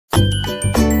Okay,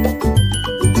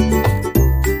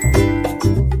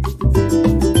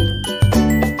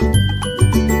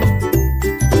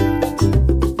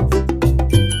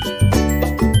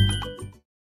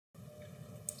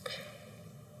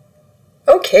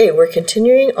 we're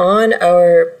continuing on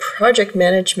our project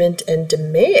management and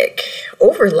DMAIC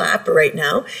overlap right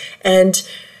now, and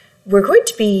we're going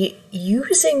to be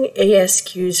using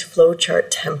ASQ's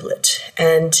flowchart template.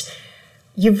 And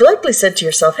you've likely said to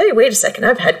yourself, hey, wait a second,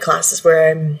 I've had classes where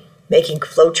I'm making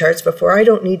flowcharts before. I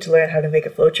don't need to learn how to make a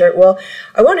flowchart. Well,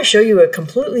 I want to show you a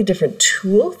completely different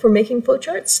tool for making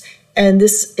flowcharts, and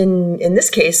this, in this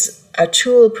case, a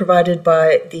tool provided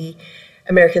by the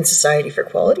American Society for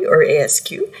Quality, or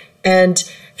ASQ, and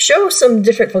show some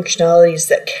different functionalities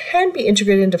that can be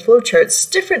integrated into flowcharts,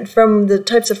 different from the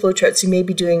types of flowcharts you may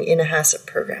be doing in a HACCP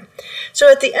program. So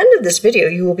at the end of this video,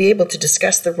 you will be able to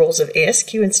discuss the roles of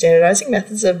ASQ and standardizing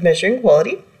methods of measuring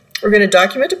quality. We're going to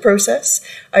document a process,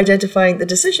 identifying the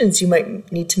decisions you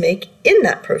might need to make in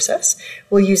that process.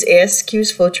 We'll use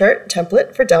ASQ's flowchart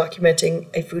template for documenting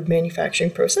a food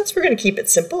manufacturing process. We're going to keep it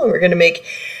simple, and we're going to make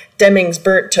Deming's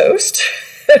burnt toast.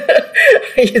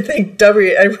 You think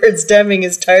Edwards Deming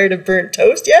is tired of burnt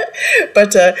toast yet?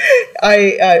 But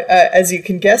as you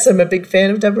can guess, I'm a big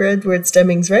fan of Edwards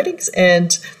Deming's writings,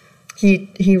 and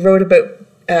he wrote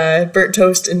about burnt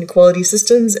toast and quality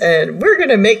systems, and we're going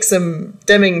to make some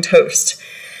Deming toast.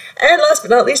 And last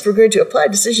but not least, we're going to apply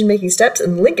decision-making steps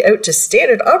and link out to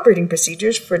standard operating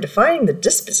procedures for defining the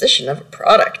disposition of a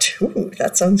product. Ooh,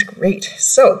 that sounds great.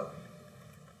 So,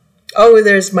 oh,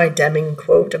 there's my Deming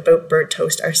quote about burnt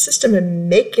toast. Our system of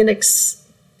make and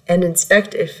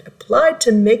inspect, if applied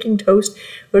to making toast,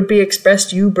 would be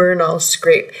expressed, you burn, I'll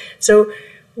scrape. So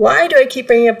why do I keep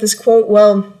bringing up this quote?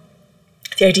 Well,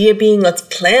 the idea being, let's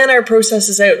plan our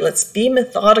processes out. Let's be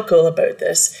methodical about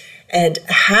this and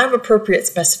have appropriate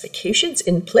specifications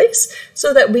in place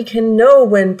so that we can know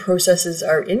when processes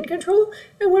are in control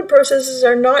and when processes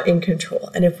are not in control.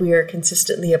 And if we are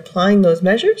consistently applying those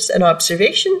measures and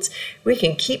observations, we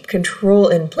can keep control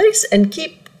in place and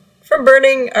keep from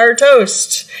burning our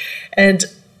toast. And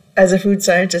as a food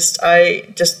scientist,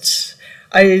 I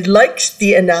like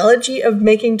the analogy of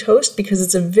making toast because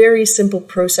it's a very simple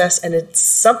process and it's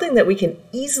something that we can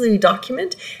easily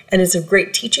document, and it's a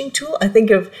great teaching tool. I think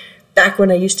of back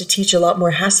when I used to teach a lot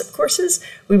more HACCP courses,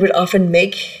 we would often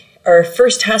make our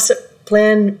first HACCP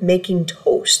plan making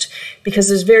toast because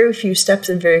there's very few steps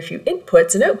and very few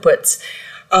inputs and outputs.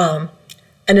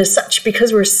 And as such,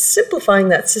 because we're simplifying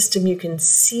that system, you can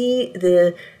see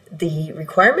the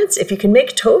requirements. If you can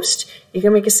make toast, you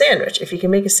can make a sandwich. If you can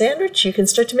make a sandwich, you can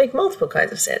start to make multiple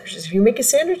kinds of sandwiches. If you make a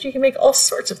sandwich, you can make all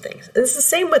sorts of things. And it's the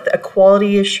same with a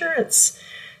quality assurance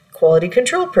quality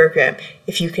control program.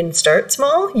 If you can start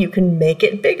small, you can make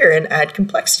it bigger and add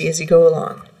complexity as you go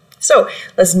along. So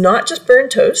let's not just burn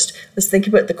toast. Let's think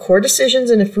about the core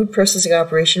decisions in a food processing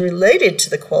operation related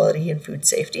to the quality and food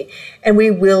safety. And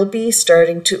we will be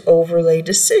starting to overlay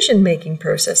decision-making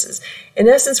processes. In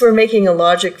essence, we're making a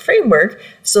logic framework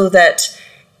so that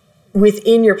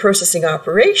within your processing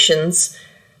operations,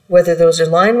 whether those are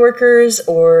line workers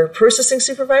or processing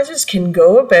supervisors, can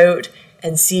go about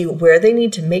and see where they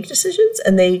need to make decisions,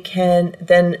 and they can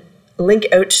then link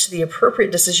out to the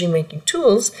appropriate decision-making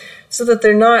tools so that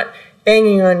they're not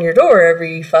banging on your door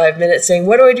every 5 minutes saying,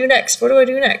 what do I do next? What do I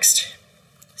do next?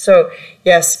 So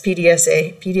yes,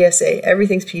 PDSA,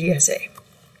 everything's PDSA.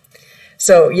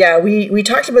 So yeah, we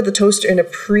talked about the toaster in a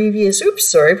previous, We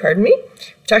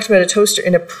talked about a toaster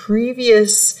in a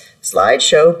previous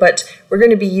slideshow, but we're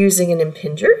going to be using an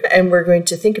impinger, and we're going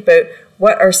to think about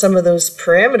what are some of those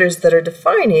parameters that are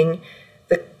defining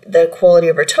the quality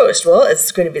of our toast. Well,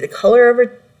 it's going to be the color of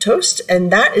our toast,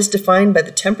 and that is defined by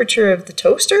the temperature of the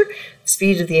toaster,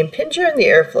 speed of the impinger, and the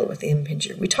airflow with the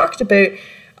impinger. We talked about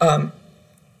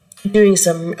doing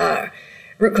some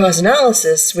root cause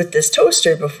analysis with this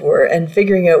toaster before and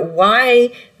figuring out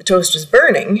why the toast was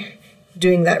burning,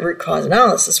 doing that root cause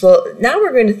analysis. Well, now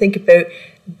we're going to think about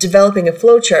developing a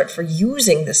flowchart for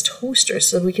using this toaster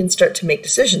so we can start to make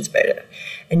decisions about it,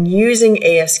 and using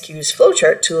ASQ's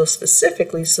flowchart tool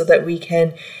specifically so that we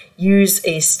can use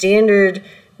a standard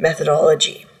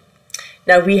methodology.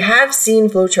 Now, we have seen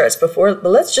flowcharts before, but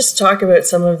let's just talk about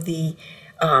some of the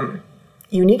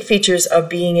unique features of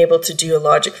being able to do a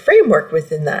logic framework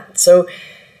within that. So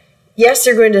yes,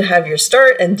 you're going to have your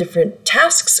start and different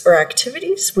tasks or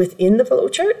activities within the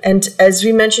flowchart. And as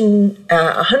we mentioned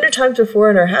 100 times before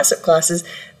in our HACCP classes,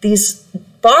 these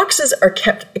boxes are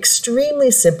kept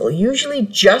extremely simple, usually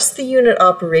just the unit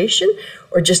operation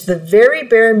or just the very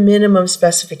bare minimum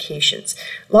specifications.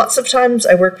 Lots of times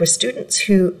I work with students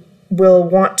who will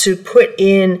want to put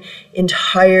in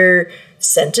entire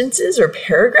sentences or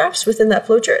paragraphs within that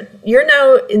flowchart. You're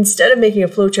now, instead of making a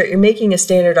flowchart, you're making a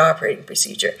standard operating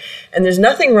procedure. And there's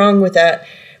nothing wrong with that,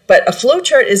 but a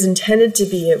flowchart is intended to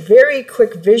be a very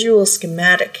quick visual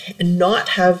schematic and not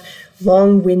have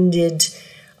long-winded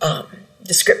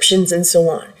descriptions and so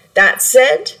on. That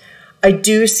said, I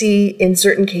do see in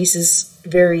certain cases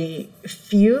very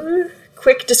few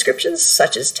quick descriptions,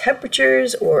 such as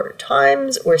temperatures or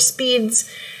times or speeds,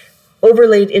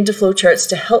 overlaid into flowcharts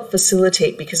to help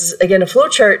facilitate, because again, a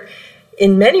flowchart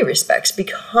in many respects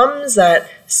becomes that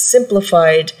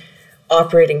simplified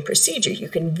operating procedure. You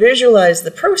can visualize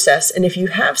the process, and if you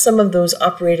have some of those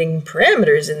operating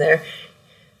parameters in there,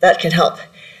 that can help.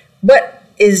 What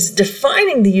is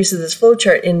defining the use of this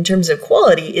flowchart in terms of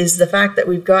quality is the fact that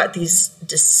we've got these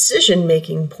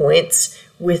decision-making points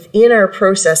within our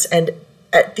process, and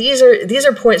these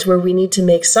are points where we need to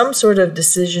make some sort of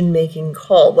decision-making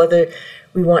call, whether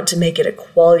we want to make it a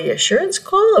quality assurance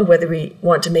call or whether we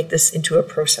want to make this into a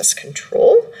process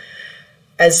control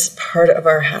as part of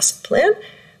our HACCP plan.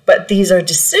 But these are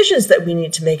decisions that we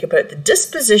need to make about the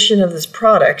disposition of this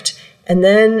product and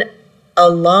then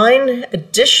align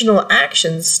additional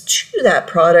actions to that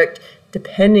product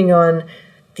depending on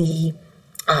the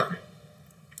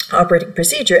operating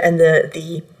procedure and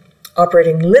the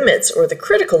operating limits or the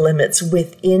critical limits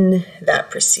within that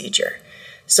procedure.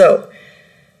 So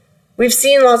we've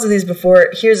seen lots of these before.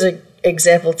 Here's an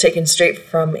example taken straight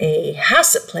from a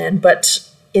HACCP plan, but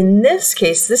in this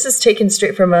case, this is taken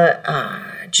straight from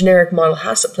a generic model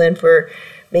HACCP plan for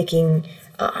making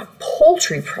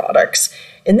poultry products.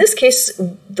 In this case,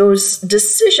 those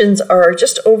decisions are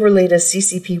just overlaid as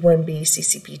CCP1B,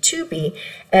 CCP2B,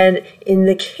 and in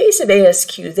the case of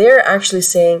ASQ, they're actually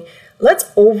saying, let's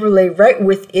overlay right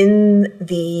within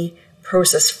the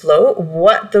process flow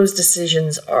what those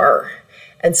decisions are.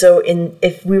 And so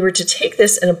if we were to take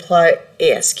this and apply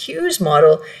ASQ's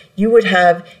model, you would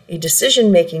have a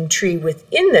decision-making tree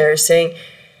within there saying,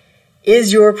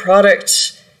 is your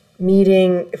product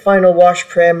meeting final wash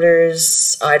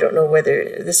parameters? I don't know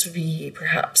whether this would be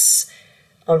perhaps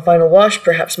on final wash,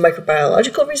 perhaps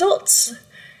microbiological results.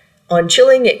 On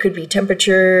chilling, it could be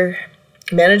temperature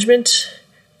management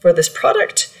for this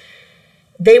product.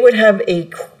 They would have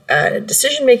a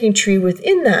decision-making tree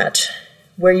within that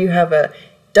where you have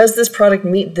does this product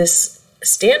meet this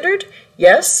standard?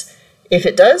 Yes. If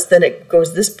it does, then it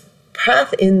goes this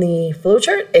path in the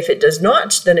flowchart. If it does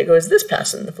not, then it goes this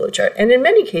path in the flowchart. And in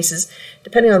many cases,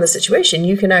 depending on the situation,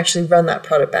 you can actually run that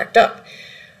product backed up.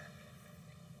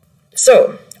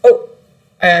 So,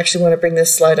 I actually want to bring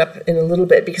this slide up in a little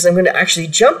bit because I'm going to actually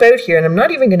jump out here, and I'm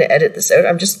not even going to edit this out.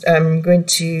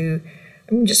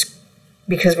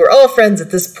 Because we're all friends at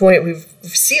this point, we've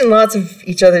seen lots of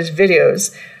each other's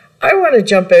videos. I want to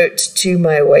jump out to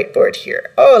my whiteboard here.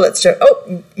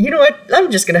 You know what? I'm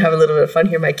just going to have a little bit of fun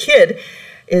here. My kid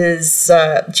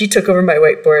she took over my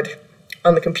whiteboard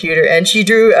on the computer and she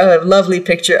drew a lovely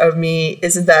picture of me.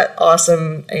 Isn't that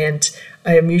awesome? And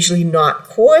I am usually not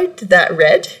quite that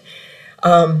red.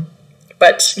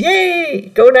 But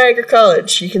yay, go Niagara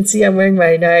College. You can see I'm wearing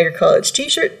my Niagara College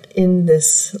t-shirt in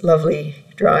this lovely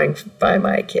drawing by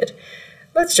my kid.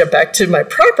 Let's jump back to my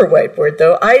proper whiteboard,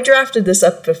 though. I drafted this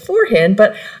up beforehand,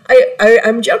 but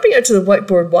I'm jumping out to the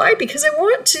whiteboard. Why? Because I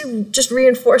want to just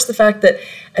reinforce the fact that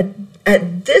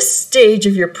at this stage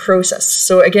of your process,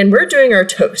 so again, we're doing our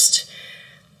toast,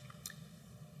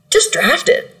 just draft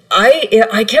it.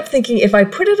 I kept thinking, if I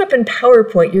put it up in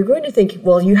PowerPoint, you're going to think,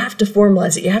 well, you have to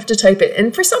formalize it, you have to type it.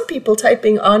 And for some people,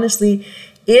 typing, honestly,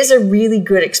 is a really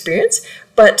good experience.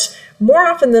 But more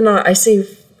often than not, I say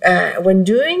when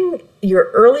doing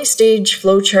your early stage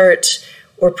flowchart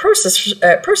or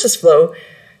process flow,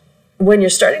 when you're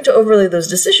starting to overlay those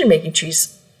decision-making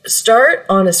trees, start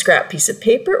on a scrap piece of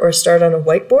paper or start on a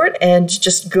whiteboard and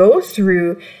just go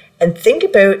through and think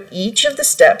about each of the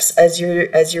steps as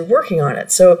you're working on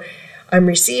it. So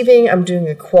I'm doing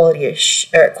a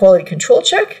quality control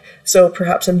check. So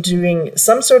perhaps I'm doing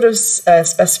some sort of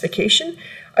specification.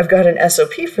 I've got an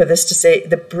SOP for this to say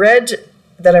the bread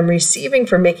that I'm receiving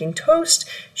for making toast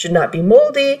should not be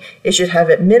moldy. It should have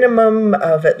a minimum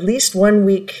of at least 1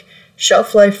 week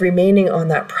shelf life remaining on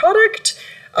that product.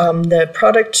 The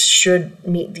product should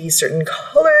meet these certain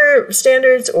color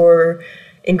standards or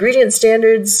ingredient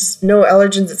standards, no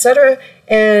allergens, etc.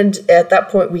 And at that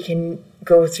point, we can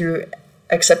go through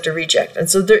accept or reject. And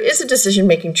so there is a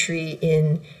decision-making tree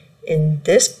in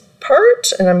this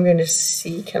part. And I'm going to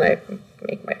see, can I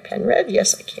make my pen red?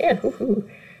 Yes, I can. Woohoo.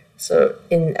 So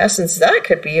in essence, that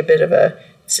could be a bit of a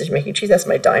decision-making tree. That's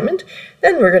my diamond.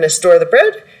 Then we're going to store the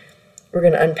bread. We're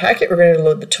going to unpack it. We're going to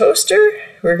load the toaster.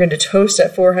 We're going to toast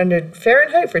at 400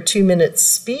 Fahrenheit for 2 minutes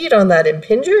speed on that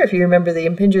impinger. If you remember, the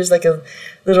impinger is like a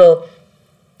little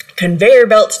conveyor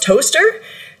belt toaster.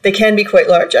 They can be quite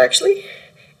large, actually.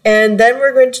 And then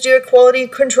we're going to do a quality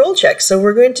control check. So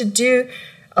we're going to do,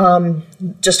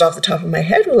 just off the top of my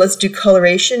head, well, let's do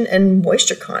coloration and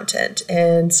moisture content.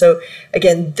 And so,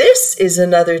 again, this is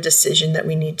another decision that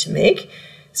we need to make.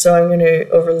 So I'm going to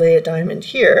overlay a diamond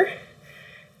here.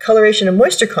 Coloration and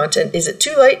moisture content, is it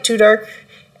too light, too dark?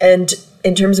 And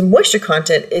in terms of moisture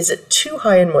content, is it too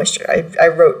high in moisture? I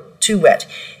wrote too wet.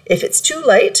 If it's too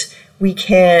light, we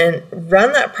can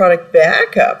run that product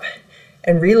back up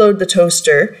and reload the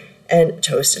toaster and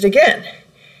toast it again.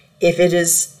 If it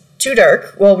is too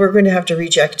dark, well, we're going to have to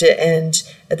reject it, and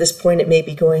at this point it may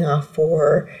be going off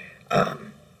for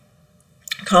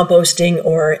composting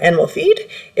or animal feed.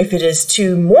 If it is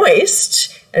too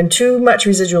moist and too much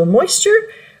residual moisture,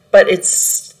 but it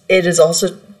is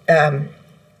also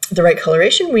the right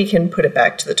coloration, we can put it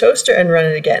back to the toaster and run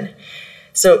it again.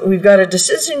 So we've got a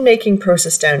decision-making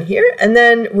process down here, and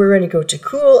then we're going to go to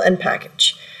cool and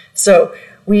package. So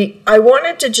I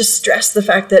wanted to just stress the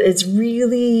fact that it's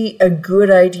really a good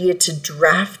idea to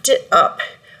draft it up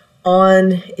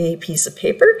on a piece of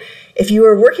paper. If you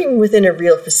are working within a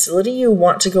real facility, you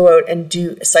want to go out and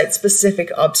do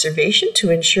site-specific observation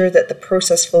to ensure that the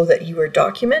process flow that you are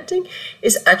documenting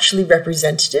is actually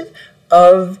representative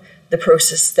of the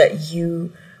process that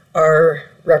you are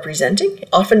representing.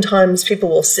 Oftentimes people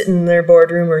will sit in their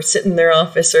boardroom or sit in their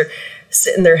office or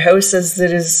sit in their house, as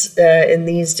it is in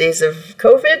these days of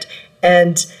COVID,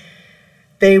 and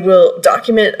they will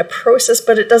document a process,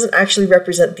 but it doesn't actually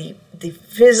represent the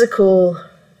physical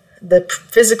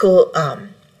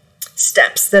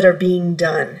steps that are being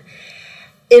done.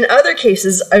 In other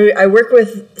cases, I work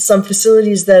with some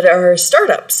facilities that are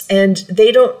startups, and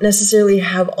they don't necessarily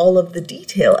have all of the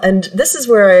detail. And this is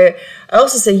where I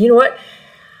also say, you know what?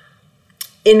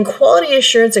 In quality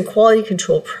assurance and quality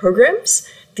control programs,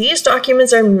 these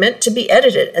documents are meant to be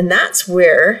edited, and that's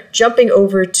where jumping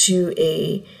over to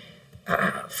a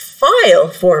file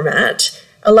format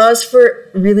allows for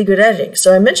really good editing.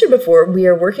 So I mentioned before, we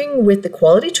are working with the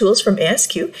quality tools from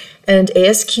ASQ, and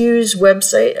ASQ's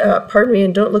website, pardon me,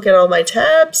 and don't look at all my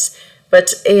tabs,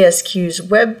 but ASQ's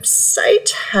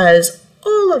website has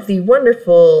all of the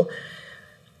wonderful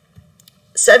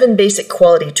 7 basic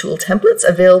quality tool templates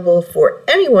available for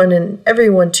anyone and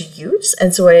everyone to use.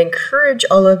 And so I encourage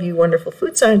all of you wonderful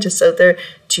food scientists out there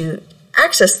to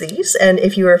access these. And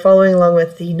if you are following along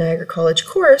with the Niagara College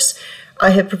course,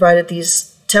 I have provided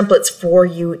these templates for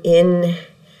you in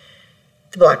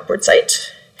the Blackboard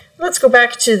site. Let's go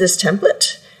back to this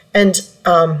template. And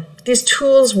these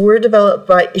tools were developed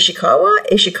by Ishikawa.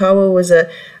 Ishikawa was a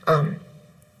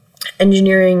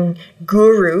engineering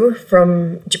guru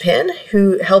from Japan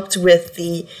who helped with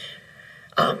the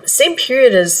same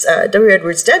period as W.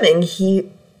 Edwards Deming. He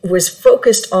was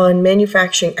focused on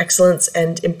manufacturing excellence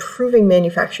and improving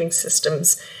manufacturing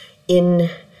systems in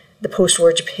the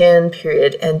post-war Japan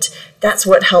period, and that's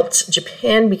what helped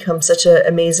Japan become such an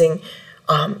amazing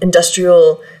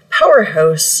industrial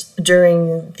powerhouse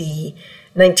during the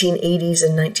 1980s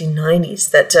and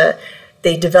 1990s, that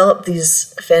they developed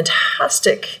these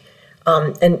fantastic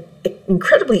and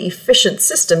incredibly efficient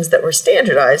systems that were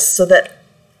standardized so that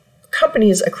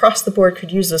companies across the board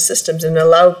could use those systems and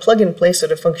allow plug-and-play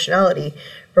sort of functionality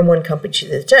from one company to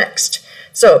the next.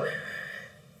 So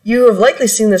you have likely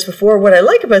seen this before. What I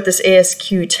like about this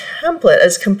ASQ template,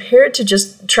 as compared to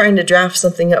just trying to draft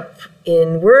something up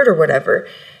in Word or whatever,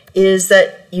 is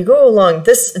that you go along,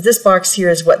 this box here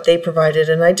is what they provided,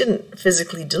 and I didn't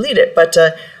physically delete it, but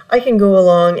I can go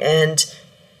along and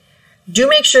do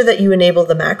make sure that you enable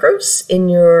the macros in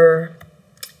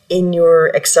your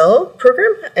Excel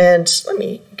program. And let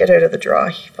me get out of the draw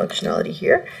functionality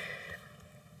here.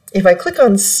 If I click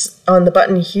on the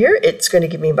button here, it's going to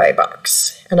give me my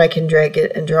box, and I can drag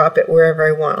it and drop it wherever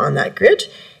I want on that grid,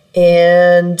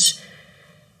 and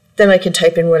then I can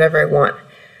type in whatever I want.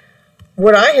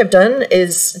 What I have done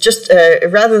is just,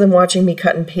 rather than watching me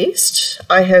cut and paste,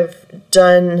 I have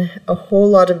done a whole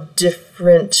lot of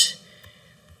different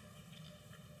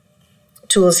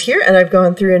tools here, and I've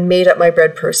gone through and made up my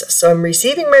bread process. So I'm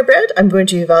receiving my bread. I'm going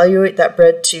to evaluate that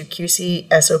bread to QC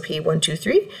SOP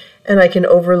 123, and I can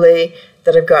overlay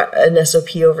that I've got an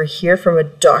SOP over here from a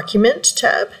document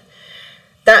tab.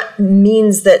 That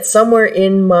means that somewhere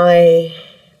in my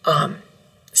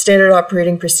standard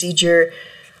operating procedure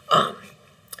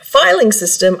filing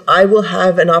system, I will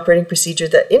have an operating procedure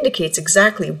that indicates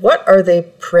exactly what are the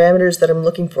parameters that I'm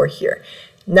looking for here.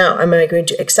 Now, am I going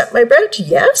to accept my bread?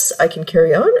 Yes, I can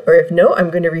carry on. Or if no, I'm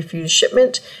going to refuse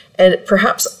shipment. And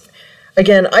perhaps,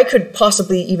 again, I could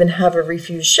possibly even have a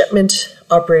refuse shipment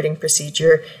operating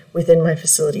procedure within my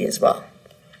facility as well.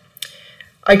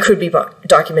 I could be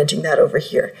documenting that over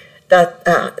here.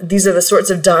 These are the sorts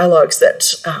of dialogues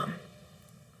that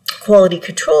quality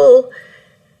control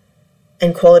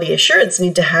and quality assurance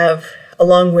need to have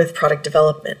along with product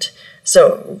development.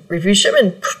 So review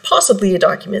shipment, possibly a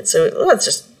document. So let's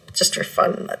just for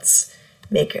fun, let's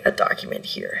make a document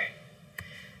here.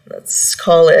 Let's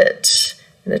call it,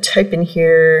 I'm going to type in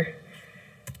here,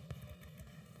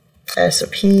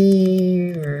 SOP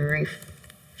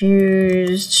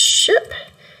refused ship,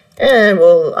 and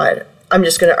I'm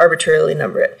just going to arbitrarily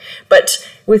number it. But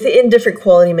within different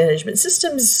quality management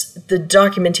systems, the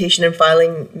documentation and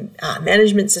filing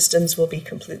management systems will be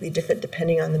completely different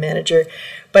depending on the manager,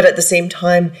 but at the same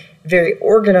time, very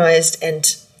organized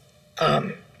and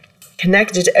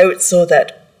connected out so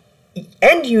that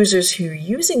end users who are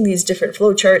using these different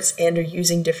flowcharts and are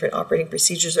using different operating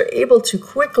procedures are able to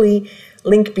quickly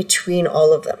link between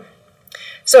all of them.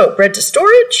 So bread to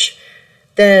storage,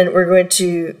 then we're going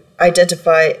to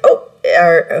identify,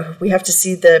 we have to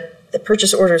see the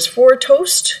purchase orders for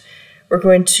toast. We're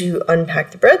going to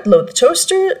unpack the bread, load the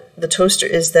toaster. The toaster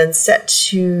is then set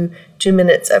to 2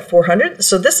 minutes at 400.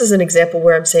 So this is an example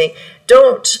where I'm saying,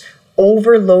 don't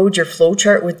overload your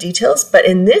flowchart with details, but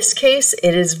in this case,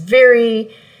 it is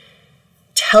very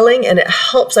telling and it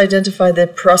helps identify the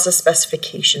process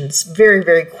specifications very,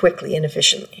 very quickly and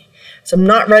efficiently. So I'm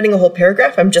not writing a whole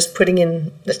paragraph, I'm just putting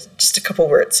in just a couple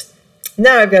words.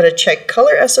 Now I've got a check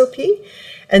color SOP,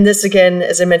 and this again,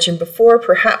 as I mentioned before,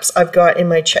 perhaps I've got in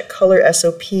my check color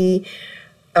SOP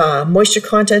moisture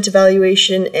content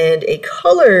evaluation and a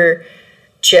color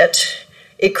chit.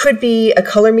 It could be a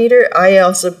color meter. I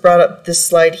also brought up this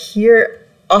slide here.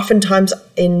 Oftentimes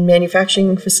in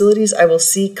manufacturing facilities, I will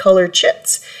see color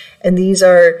chits, and these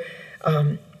are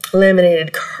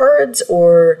laminated cards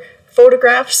or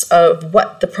photographs of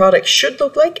what the product should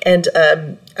look like, and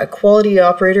a quality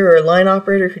operator or a line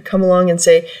operator could come along and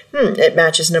say, it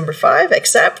matches number 5,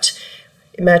 accept.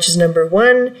 It matches number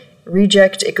 1,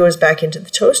 reject, it goes back into the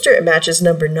toaster. It matches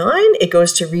number 9, it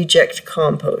goes to reject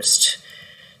compost.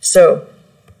 So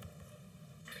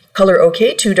color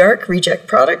OK, too dark, reject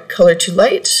product, color too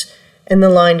light, and the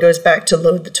line goes back to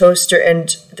load the toaster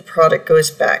and the product goes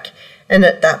back. And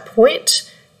at that point,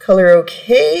 color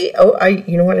OK,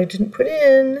 you know what I didn't put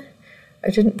in? I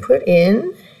didn't put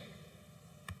in,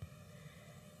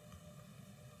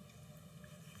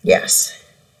 yes.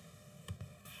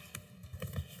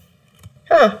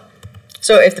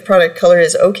 So if the product color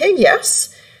is OK,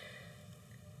 yes.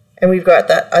 And we've got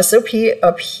that SOP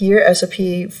up here, SOP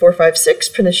 456,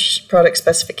 finished product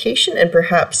specification, and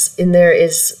perhaps in there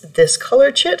is this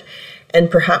color chit, and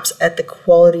perhaps at the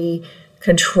quality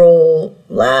control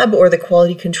lab or the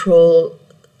quality control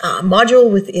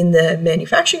module within the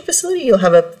manufacturing facility, you'll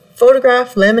have a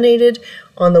photograph laminated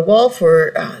on the wall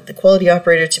for the quality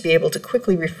operator to be able to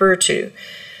quickly refer to.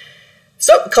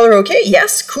 So color OK,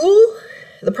 yes, cool,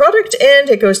 the product, and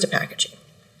it goes to packaging.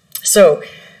 So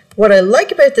what I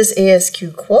like about this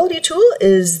ASQ quality tool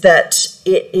is that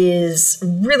it is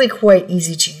really quite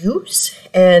easy to use,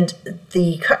 and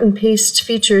the cut and paste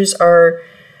features are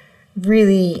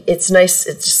really, it's nice,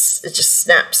 it just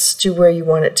snaps to where you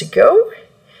want it to go.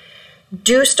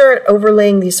 Do start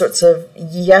overlaying these sorts of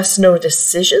yes-no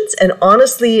decisions, and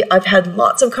honestly, I've had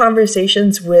lots of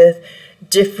conversations with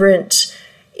different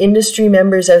industry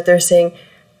members out there saying,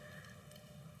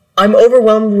 I'm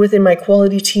overwhelmed within my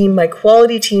quality team. My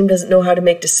quality team doesn't know how to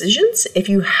make decisions. If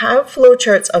you have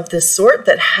flowcharts of this sort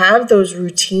that have those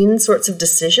routine sorts of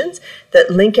decisions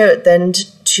that link out then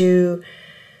to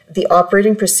the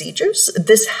operating procedures,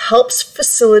 this helps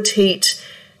facilitate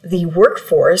the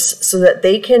workforce so that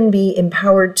they can be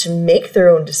empowered to make their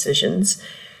own decisions.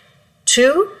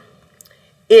 2,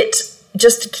 it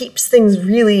just keeps things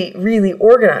really, really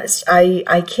organized.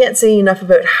 I can't say enough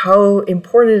about how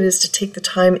important it is to take the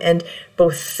time and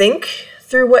both think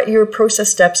through what your process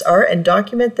steps are and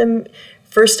document them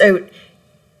first out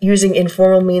using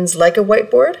informal means like a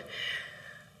whiteboard,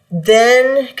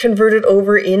 then convert it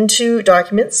over into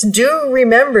documents. Do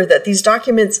remember that these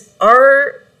documents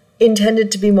are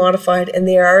intended to be modified and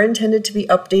they are intended to be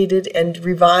updated and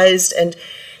revised, and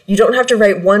you don't have to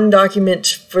write one document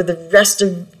for the rest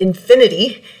of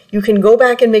infinity. You can go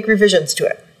back and make revisions to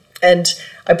it. And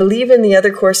I believe in the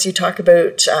other course you talk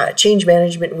about change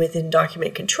management within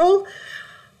document control.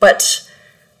 But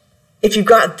if you've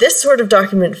got this sort of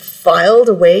document filed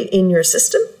away in your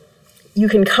system, you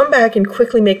can come back and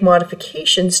quickly make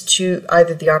modifications to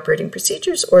either the operating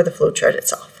procedures or the flowchart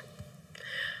itself.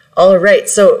 All right,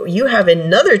 so you have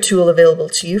another tool available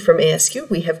to you from ASQ.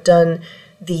 We have done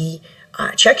the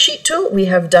check sheet tool, we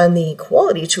have done the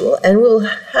quality tool, and we'll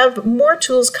have more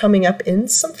tools coming up in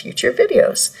some future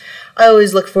videos. I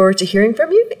always look forward to hearing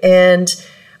from you, and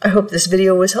I hope this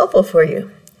video was helpful for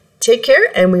you. Take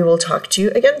care, and we will talk to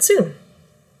you again soon.